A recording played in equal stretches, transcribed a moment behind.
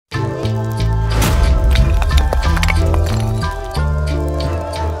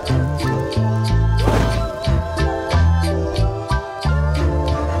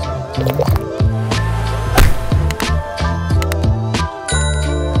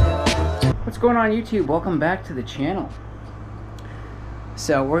going on YouTube? Welcome back to the channel.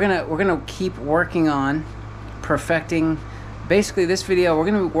 So we're gonna keep working on perfecting. Basically, this video we're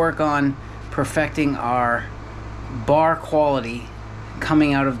gonna work on perfecting our bar quality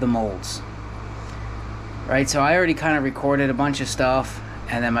coming out of the molds. Right. So I already kind of recorded a bunch of stuff,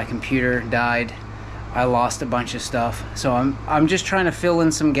 and then my computer died. I lost a bunch of stuff. So I'm just trying to fill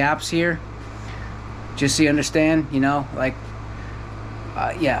in some gaps here, just so you understand. You know, like.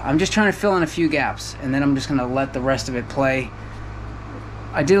 Yeah, I'm just trying to fill in a few gaps, and then I'm just gonna let the rest of it play.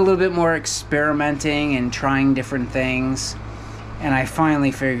 I did a little bit more experimenting and trying different things, and I finally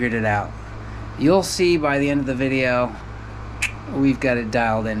figured it out. You'll see by the end of the video, we've got it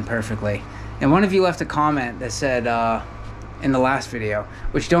dialed in perfectly. And one of you left a comment that said, in the last video,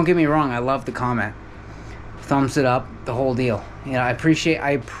 which, don't get me wrong, I love the comment. Thumbs it up, the whole deal. You know, I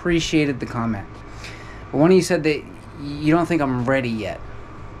appreciated the comment. But one of you said that you don't think I'm ready yet.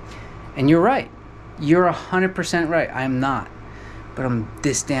 And you're right. You're 100% right. I am not. But I'm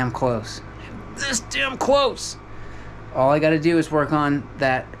this damn close. This damn close. All I got to do is work on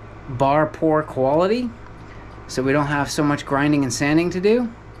that bar pour quality, so we don't have so much grinding and sanding to do.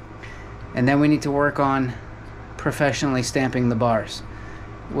 And then we need to work on professionally stamping the bars,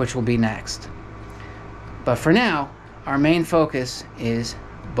 which will be next. But for now, our main focus is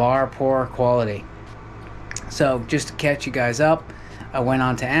bar pour quality. So just to catch you guys up, I went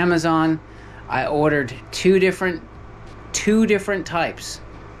on to Amazon. I ordered two different types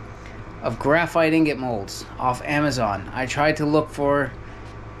of graphite ingot molds off Amazon. I tried to look for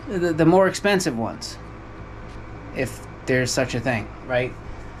the more expensive ones, if there's such a thing, right?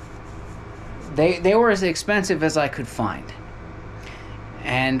 They were as expensive as I could find.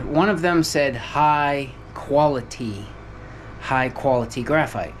 And one of them said high quality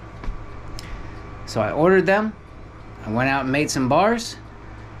graphite. So I ordered them, I went out and made some bars,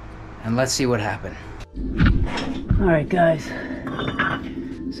 and let's see what happened. Alright guys,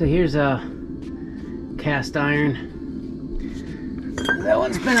 so here's a cast iron. That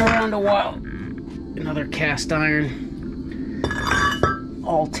one's been around a while. Another cast iron,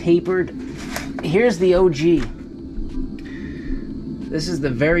 all tapered. Here's the OG. This is the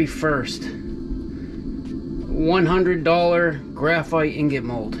very first $100 graphite ingot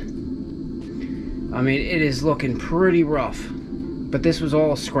mold. I mean, it is looking pretty rough, but this was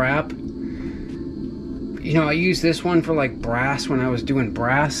all scrap. You know, I used this one for like brass when I was doing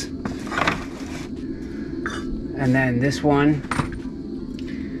brass. And then this one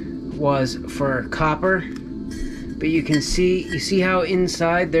was for copper. But you can see, you see how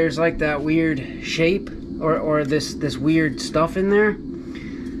inside there's like that weird shape or this weird stuff in there?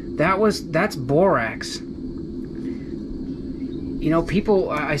 That's borax. You know,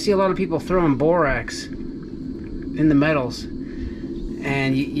 I see a lot of people throwing borax in the metals,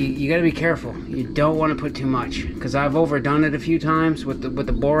 and you got to be careful. You don't want to put too much, because I've overdone it a few times with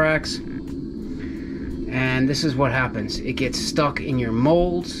the borax, and this is what happens. It gets stuck in your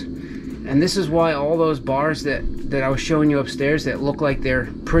molds, and this is why all those bars that I was showing you upstairs that look like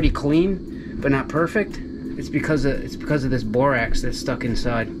they're pretty clean but not perfect, it's because of this borax that's stuck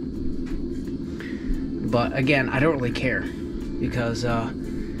inside. But again, I don't really care. Because,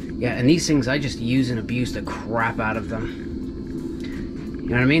 yeah, and these things, I just use and abuse the crap out of them. You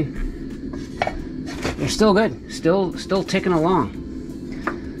know what I mean? They're still good. Still ticking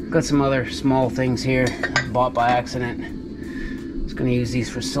along. Got some other small things here bought by accident. I was gonna use these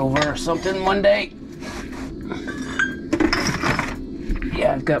for silver or something one day.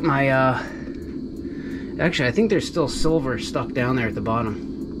 Yeah, I've got my, actually, I think there's still silver stuck down there at the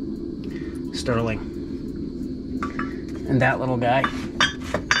bottom. Sterling. And that little guy.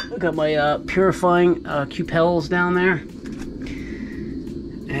 I got my purifying cupels down there.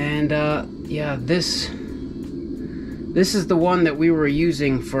 And yeah, this is the one that we were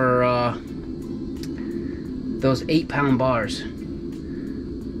using for those 8-pound bars.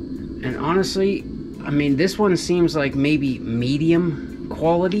 And honestly, I mean, this one seems like maybe medium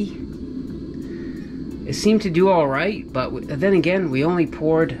quality. It seemed to do all right, but then again, we only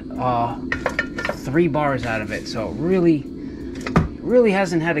poured 3 bars out of it, so it really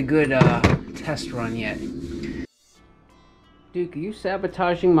hasn't had a good test run yet. Duke, are you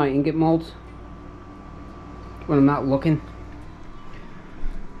sabotaging my ingot molds when I'm not looking?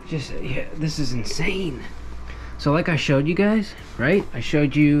 Just, yeah, this is insane. So like I showed you guys, right? I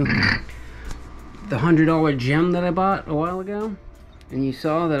showed you the $100 gem that I bought a while ago, and you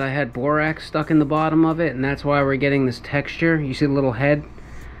saw that I had borax stuck in the bottom of it, and that's why we're getting this texture. You see the little head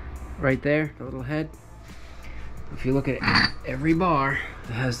right there, the little head? If you look at every bar,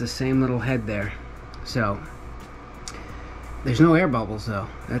 it has the same little head there. So there's no air bubbles though.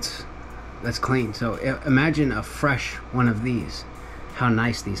 That's that's clean. So imagine a fresh one of these, how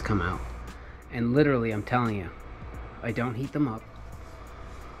nice these come out. And literally, I'm telling you, I don't heat them up.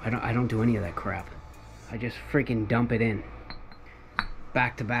 I don't do any of that crap. I just freaking dump it in.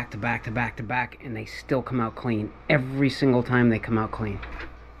 Back to back to back to back to back, and they still come out clean. Every single time they come out clean.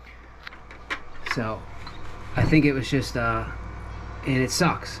 So, I think it was just, and it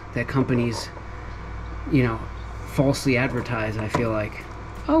sucks that companies, you know, falsely advertise, I feel like.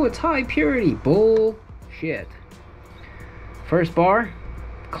 Oh, it's high purity. Bullshit. First bar,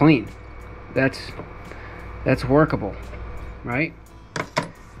 clean. That's workable, right?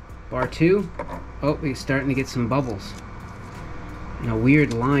 Bar 2, oh, we're starting to get some bubbles. And a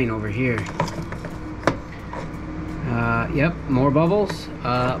weird line over here. Yep, more bubbles,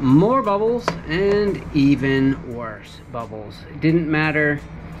 and even worse bubbles. It didn't matter.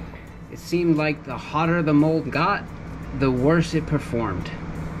 It seemed like the hotter the mold got, the worse it performed.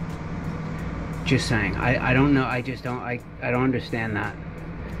 Just saying. I don't know. I don't understand that.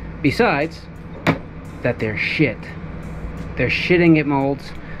 Besides that, they're shit. They're shitting at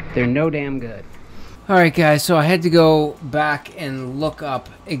molds. They're no damn good. Alright guys, so I had to go back and look up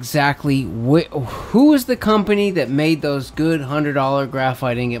exactly who is the company that made those good $100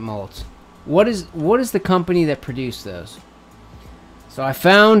 graphite ingot molds. What is the company that produced those? So I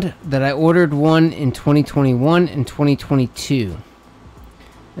found that I ordered one in 2021 and 2022.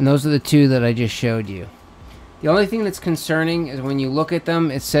 And those are the two that I just showed you. The only thing that's concerning is when you look at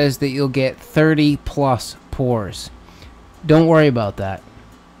them, it says that you'll get 30 plus pores. Don't worry about that.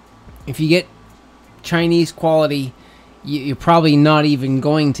 If you get Chinese quality, you're probably not even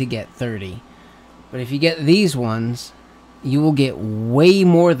going to get 30. But if you get these ones, you will get way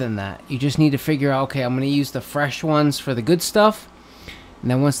more than that. You just need to figure out, okay, I'm going to use the fresh ones for the good stuff.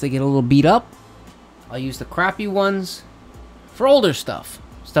 And then once they get a little beat up, I'll use the crappy ones for older stuff.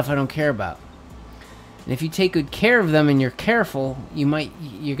 Stuff I don't care about. And if you take good care of them and you're careful, you're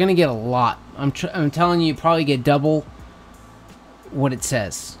going to get a lot. I'm telling you, you probably get double what it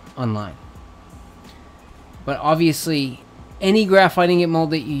says online. But obviously, any graphite ingot mold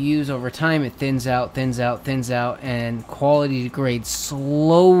that you use over time, it thins out, thins out, thins out, and quality degrades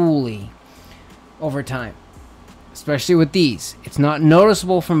slowly over time. Especially with these. It's not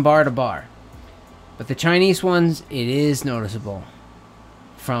noticeable from bar to bar. But the Chinese ones, it is noticeable.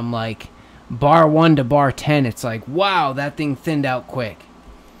 From like bar 1 to bar 10, it's like, wow, that thing thinned out quick.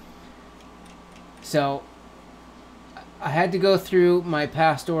 So I had to go through my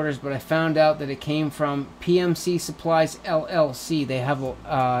past orders, but I found out that it came from PMC Supplies LLC. They have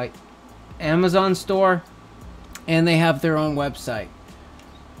a Amazon store, and they have their own website.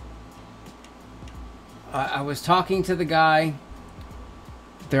 I was talking to the guy.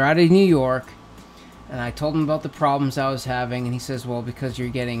 They're out of New York, and I told him about the problems I was having, and he says, well, because you're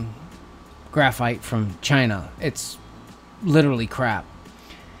getting graphite from China. It's literally crap.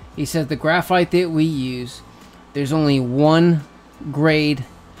 He says the graphite that we use, there's only one grade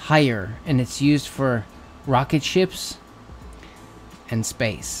higher, and it's used for rocket ships and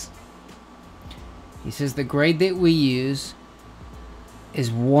space. He says the grade that we use is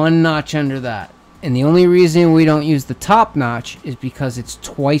one notch under that. And the only reason we don't use the top notch is because it's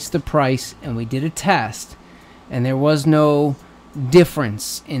twice the price, and we did a test, and there was no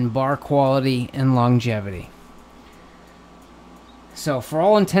difference in bar quality and longevity. So for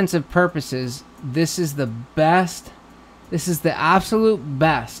all intensive purposes, this is the best, this is the absolute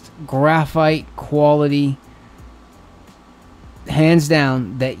best graphite quality, hands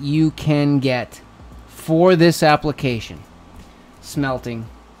down, that you can get for this application. Smelting.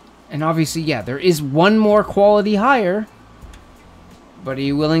 And obviously, yeah, there is one more quality higher, but are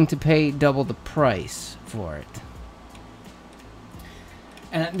you willing to pay double the price for it?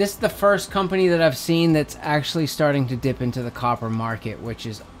 And this is the first company that I've seen that's actually starting to dip into the copper market, which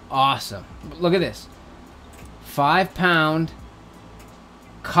is awesome. Look at this. 5-pound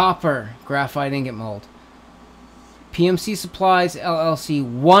copper graphite ingot mold. PMC Supplies LLC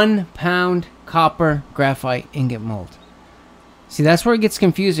 1-pound copper graphite ingot mold. See, that's where it gets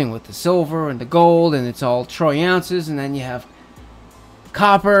confusing with the silver and the gold, and it's all troy ounces, and then you have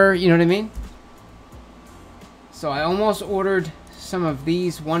copper, you know what I mean? So I almost ordered some of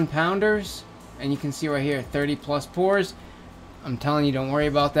these 1-pounders, and you can see right here, 30 plus pores. I'm telling you, don't worry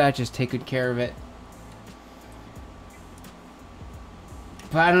about that, just take good care of it.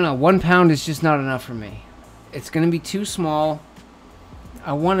 But I don't know, 1 pound is just not enough for me. It's going to be too small.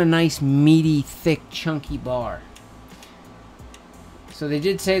 I want a nice, meaty, thick, chunky bar. So they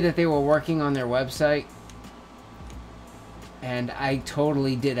did say that they were working on their website, and I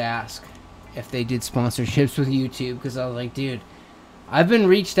totally did ask if they did sponsorships with YouTube, because I was like, dude, I've been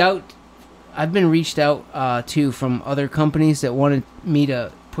reached out I've been reached out to from other companies that wanted me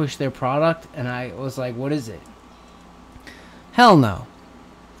to push their product, and I was like, what is it? Hell no.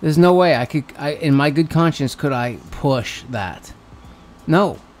 There's no way in my good conscience, could I push that?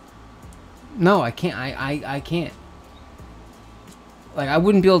 No. No, I can't. I can't. Like, I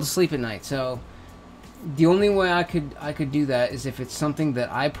wouldn't be able to sleep at night. So the only way I could do that is if it's something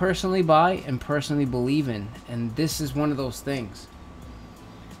that I personally buy and personally believe in, and this is one of those things.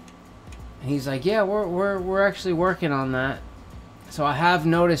 And he's like, yeah, we're actually working on that. So I have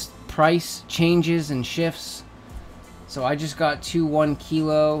noticed price changes and shifts. So I just got 2 1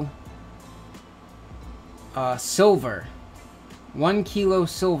 kilo silver. 1 kilo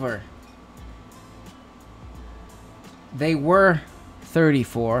silver. They were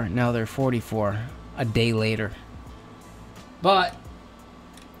 34, now they're 44 a day later. But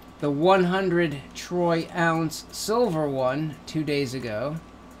the 100 troy ounce silver one 2 days ago,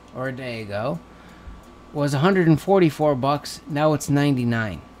 or a day ago, was 144 bucks. Now it's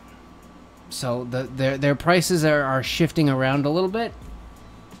 99. So their prices are shifting around a little bit.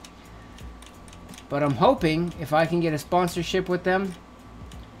 But I'm hoping if I can get a sponsorship with them,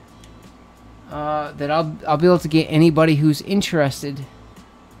 that I'll be able to get anybody who's interested,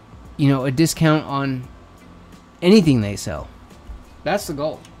 you know, a discount on anything they sell. That's the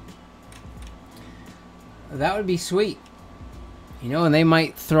goal. That would be sweet. You know, and they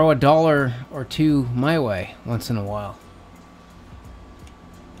might throw $1 or $2 my way once in a while,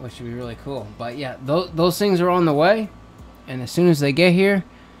 which would be really cool. But yeah, those things are on the way, and as soon as they get here,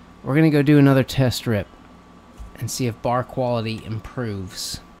 we're gonna go do another test rip and see if bar quality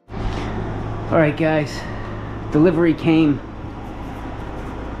improves. Alright guys, delivery came.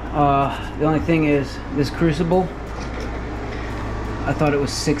 The only thing is, this crucible, I thought it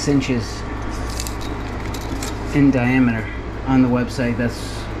was 6 inches in diameter on the website.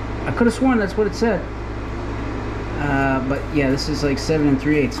 I could have sworn that's what it said. But yeah, this is like 7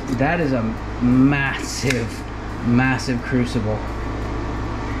 3/8. That is a massive, massive crucible.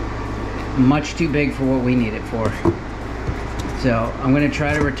 Much too big for what we need it for. So I'm gonna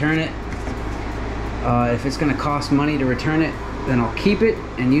try to return it. If it's gonna cost money to return it, then I'll keep it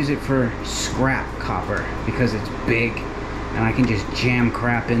and use it for scrap copper, because it's big and I can just jam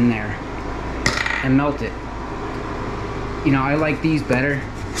crap in there and melt it. You know, I like these better,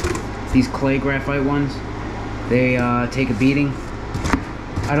 these clay graphite ones. They take a beating.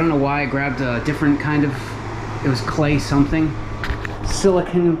 I don't know why I grabbed a different kind of, it was clay something,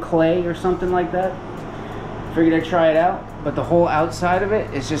 silicon clay or something like that. Figured I'd try it out, but the whole outside of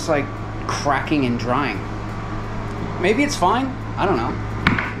it is just like cracking and drying. Maybe it's fine, I don't know.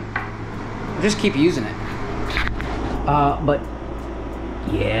 I'll just keep using it. But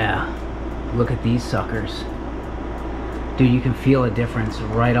yeah, look at these suckers. Dude, you can feel a difference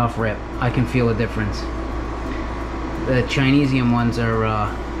right off rip. I can feel a difference. The Chinesium ones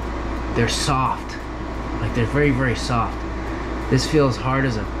are, they're soft. Like, they're very, very soft. This feels hard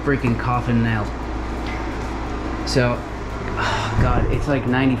as a freaking coffin nail. So, oh God, it's like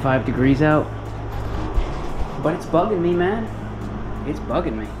 95 degrees out. But it's bugging me, man. It's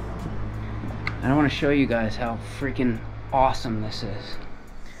bugging me. And I want to show you guys how freaking awesome this is.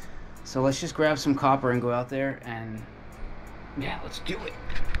 So let's just grab some copper and go out there and... yeah, let's do it.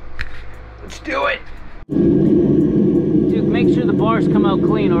 Let's do it. Dude, make sure the bars come out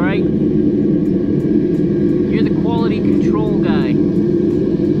clean, alright? You're the quality control guy.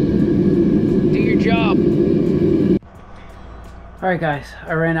 Do your job. Alright guys,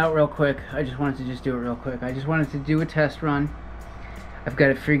 I ran out real quick. I just wanted to do it real quick. I just wanted to do a test run. I've got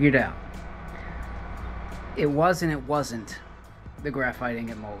it figured out. It was and it wasn't the graphite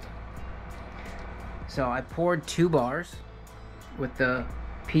ingot mold. So I poured 2 bars with the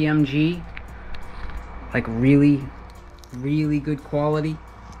PMG, like really, really good quality.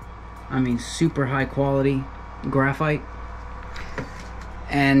 I mean, super high quality graphite.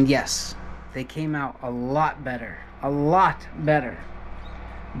 And yes, they came out a lot better. A lot better.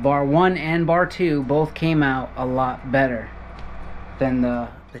 Bar 1 and bar 2 both came out a lot better than the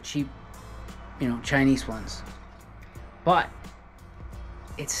cheap, you know, Chinese ones. But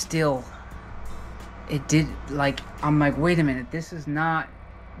it's still, it did, like, I'm like, wait a minute, this is not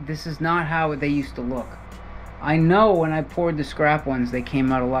how they used to look. I know when I poured the scrap ones, they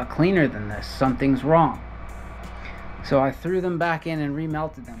came out a lot cleaner than this. Something's wrong. So I threw them back in and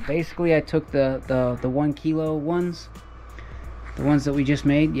remelted them. Basically, I took the 1 kilo ones, the ones that we just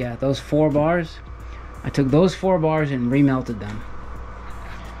made, yeah, those 4 bars. I took those 4 bars and remelted them.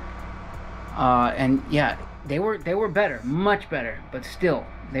 And yeah, they were better, much better, but still,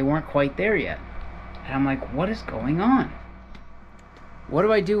 they weren't quite there yet. And I'm like, what is going on? What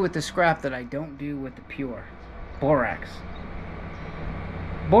do I do with the scrap that I don't do with the pure? Borax.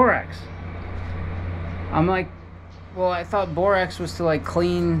 Borax. I'm like, well, I thought borax was to like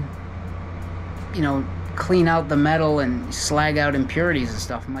clean, you know, clean out the metal and slag out impurities and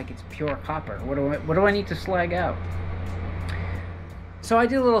stuff. I'm like, it's pure copper. What do I need to slag out? So I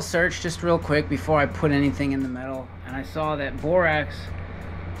did a little search just real quick before I put anything in the metal, and I saw that borax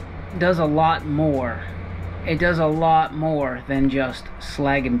does a lot more. It does a lot more than just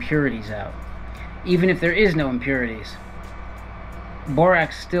slag impurities out. Even if there is no impurities,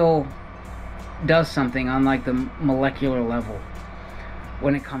 borax still does something on like the molecular level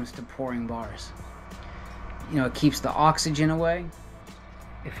when it comes to pouring bars. You know, it keeps the oxygen away,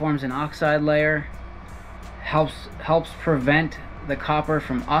 it forms an oxide layer, helps prevent the copper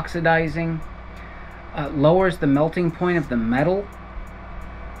from oxidizing, lowers the melting point of the metal,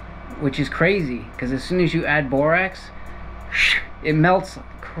 which is crazy because as soon as you add borax, it melts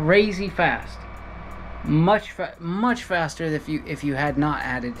crazy fast, much faster if you had not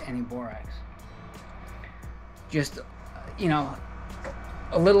added any borax. Just, you know,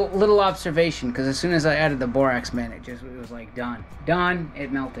 a little observation, because as soon as I added the borax, man, it was like done,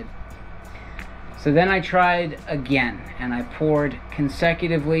 it melted. So then I tried again, and I poured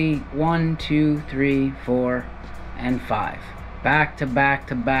consecutively 1, 2, 3, 4, and 5, back to back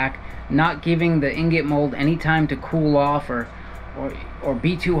to back, not giving the ingot mold any time to cool off or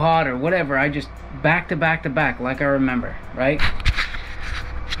be too hot or whatever. I just back to back to back, like I remember, right?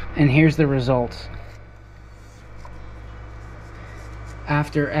 And here's the results.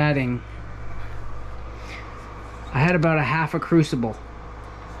 After adding, I had about a half a crucible,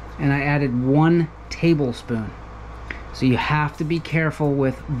 and I added 1 tablespoon. So you have to be careful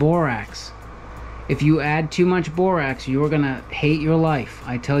with borax. If you add too much borax, you're gonna hate your life,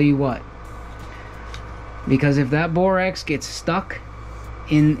 I tell you what. Because if that borax gets stuck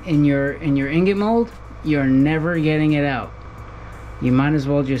in your ingot mold, you're never getting it out. You might as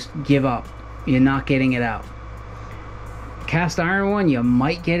well just give up. You're not getting it out. Cast iron one, you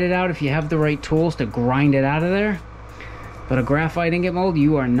might get it out if you have the right tools to grind it out of there. But a graphite ingot mold,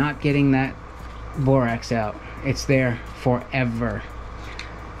 you are not getting that borax out. It's there forever.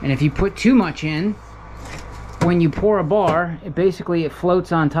 And if you put too much in, when you pour a bar, it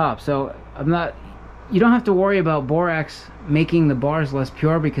floats on top. So you don't have to worry about borax making the bars less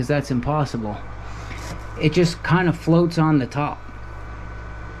pure, because that's impossible. It just kind of floats on the top.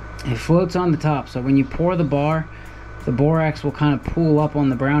 It floats on the top. So when you pour the bar, the borax will kind of pool up on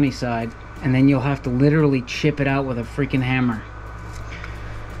the brownie side, and then you'll have to literally chip it out with a freaking hammer.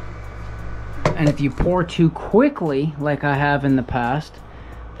 And if you pour too quickly, like I have in the past,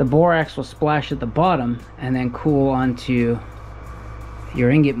 the borax will splash at the bottom and then cool onto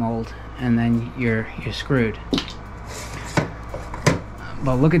your ingot mold, and then you're screwed.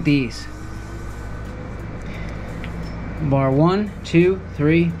 But look at these. Bar 1, 2,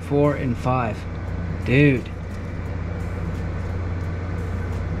 3, 4, and 5. Dude.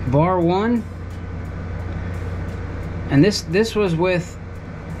 Bar 1, and this was with,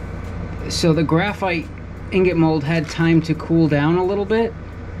 so the graphite ingot mold had time to cool down a little bit,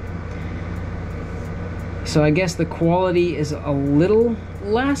 so I guess the quality is a little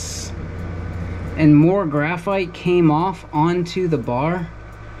less, and more graphite came off onto the bar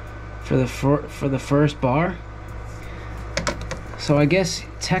for the first bar. So I guess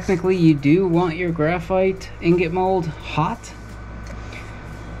technically you do want your graphite ingot mold hot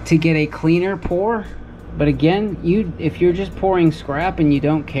to get a cleaner pour. But again, if you're just pouring scrap and you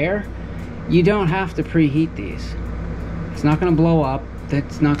don't care, you don't have to preheat these. It's not going to blow up.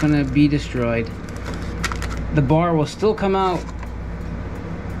 That's not going to be destroyed. The bar will still come out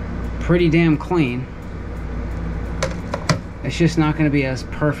pretty damn clean. It's just not going to be as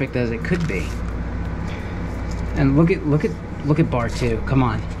perfect as it could be. And look at bar 2. Come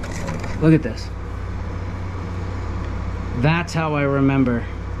on, look at this. That's how I remember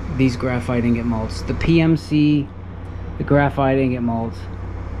these graphite ingot molds. The PMC, the graphite ingot molds,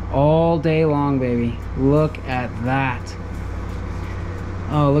 all day long, baby. Look at that.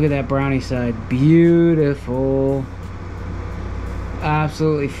 Oh, look at that brownie side. Beautiful.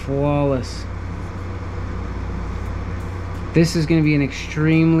 Absolutely flawless. This is going to be an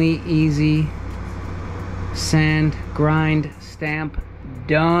extremely easy sand, grind, stamp.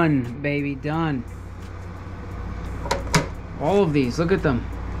 Done, baby, done. All of these, look at them.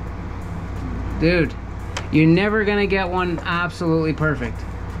 Dude, you're never gonna get one absolutely perfect.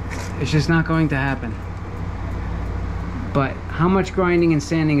 It's just not going to happen. But how much grinding and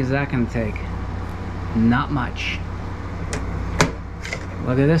sanding is that gonna take? Not much.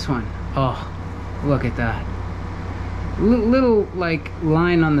 Look at this one. Oh, look at that. Little like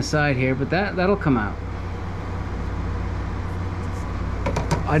line on the side here, but that'll come out.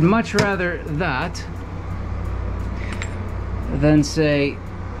 I'd much rather that than say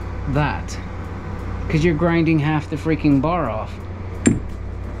that, because you're grinding half the freaking bar off,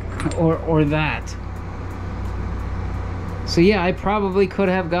 or that. So yeah, I probably could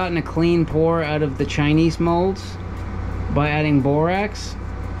have gotten a clean pour out of the Chinese molds by adding borax,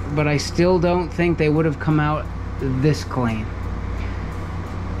 but I still don't think they would have come out this clean.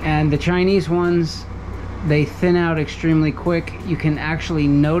 And the Chinese ones, they thin out extremely quick. You can actually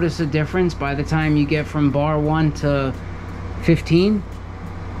notice a difference by the time you get from bar 1 to 15.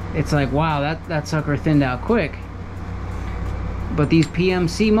 It's like, wow, that sucker thinned out quick. But these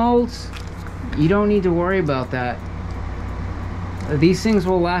PMC molds, you don't need to worry about that. These things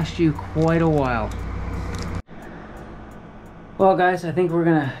will last you quite a while. Well guys, I think we're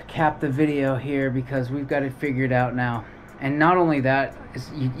gonna cap the video here because we've got it figured out now. And not only that,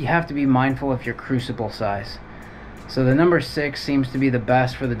 you have to be mindful of your crucible size. So the number 6 seems to be the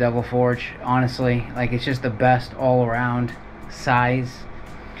best for the Devil Forge, honestly. Like, it's just the best all around size.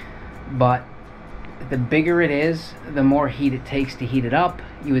 But the bigger it is, the more heat it takes to heat it up.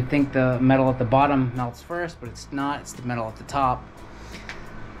 You would think the metal at the bottom melts first, but it's not. It's the metal at the top.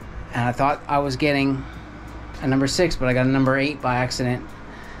 And I thought I was getting a number 6, but I got a number 8 by accident.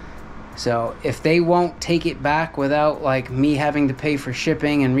 So if they won't take it back without like me having to pay for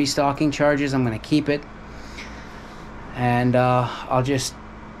shipping and restocking charges, I'm going to keep it. And I'll just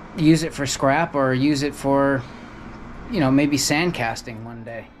use it for scrap, or use it for, you know, maybe sand casting one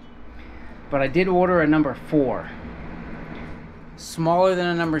day. But I did order a number 4, smaller than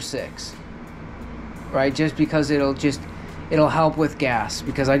a number 6, right? Just because it'll help with gas,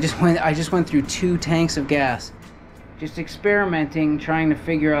 because I just went through 2 tanks of gas, just experimenting, trying to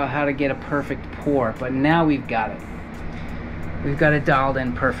figure out how to get a perfect pour. But now we've got it dialed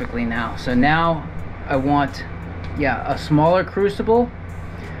in perfectly now. So now I want, yeah, a smaller crucible,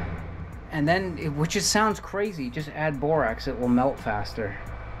 and then, which just sounds crazy, just add borax, it will melt faster.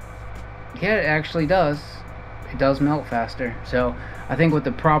 Yeah, it actually does. It does melt faster. So I think with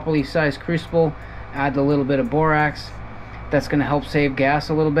the properly sized crucible, add a little bit of borax, that's going to help save gas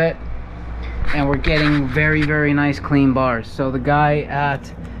a little bit, and we're getting very, very nice clean bars. So the guy at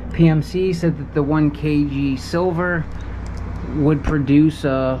PMC said that the 1 kg silver would produce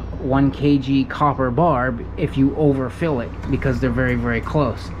a 1 kg copper bar if you overfill it, because they're very, very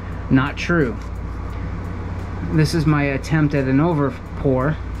close. Not true. This is my attempt at an over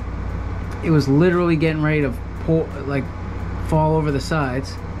pour. It was literally getting ready to pour, like, fall over the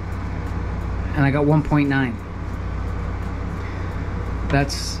sides, and I got 1.9.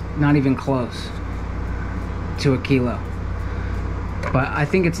 That's not even close to a kilo. But I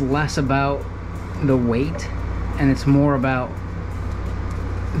think it's less about the weight, and it's more about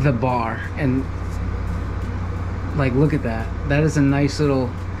the bar. And like, look at that. That is a nice little,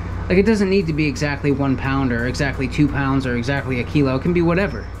 like, it doesn't need to be exactly 1 pound or exactly 2 pounds or exactly a kilo. It can be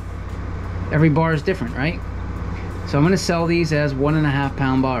whatever. Every bar is different, right? So I'm going to sell these as 1.5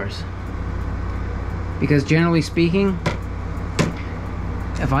 pound bars, because generally speaking,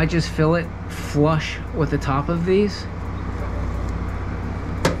 if I just fill it flush with the top of these,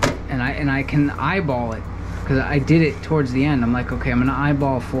 and I can eyeball it, because I did it towards the end. I'm like, okay, I'm gonna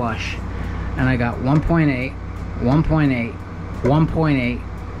eyeball flush, and I got 1.8, 1.8, 1.8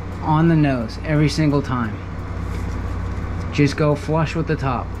 on the nose every single time. Just go flush with the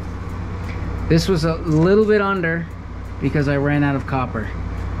top. This was a little bit under because I ran out of copper,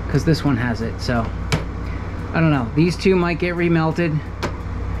 because this one has it. So I don't know, these two might get remelted,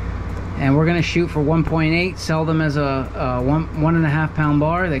 and we're gonna shoot for 1.8, sell them as a 1.5 pound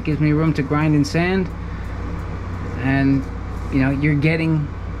bar. That gives me room to grind and sand. And you know, you're getting,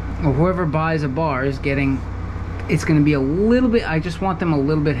 or whoever buys a bar is getting, it's gonna be a little bit, I just want them a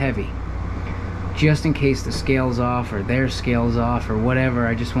little bit heavy, just in case the scale's off or their scale's off or whatever.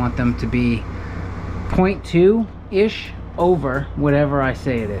 I just want them to be 0.2-ish over whatever I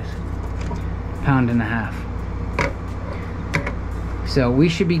say it is, 1.5 pounds. So we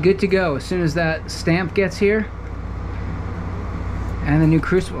should be good to go as soon as that stamp gets here. And the new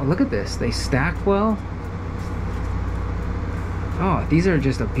crucible, look at this, they stack well. Oh, these are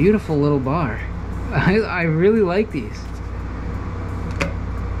just a beautiful little bar. I really like these.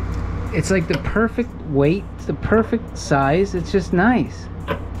 It's like the perfect weight, the perfect size. It's just nice.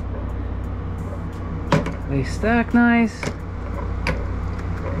 They stack nice.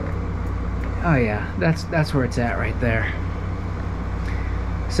 Oh yeah, that's where it's at right there.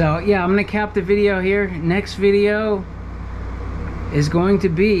 So yeah, I'm gonna cap the video here. Next video is going to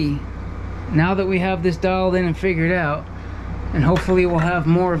be now that we have this dialed in and figured out, and hopefully we'll have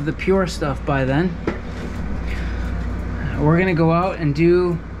more of the pure stuff by then, we're gonna go out and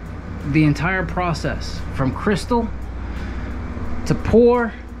do the entire process from crystal to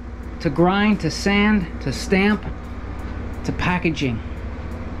pour to grind to sand to stamp to packaging,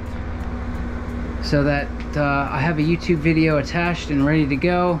 so that I have a YouTube video attached and ready to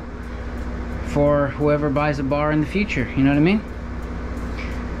go for whoever buys a bar in the future. You know what I mean?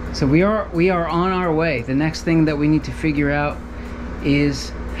 So we are on our way. The next thing that we need to figure out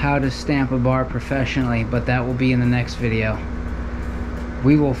is how to stamp a bar professionally, but that will be in the next video.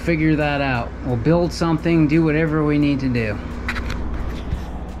 We will figure that out. We'll build something, do whatever we need to do.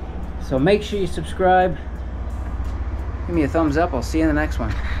 So make sure you subscribe. Give me a thumbs up. I'll see you in the next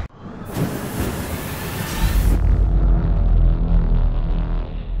one.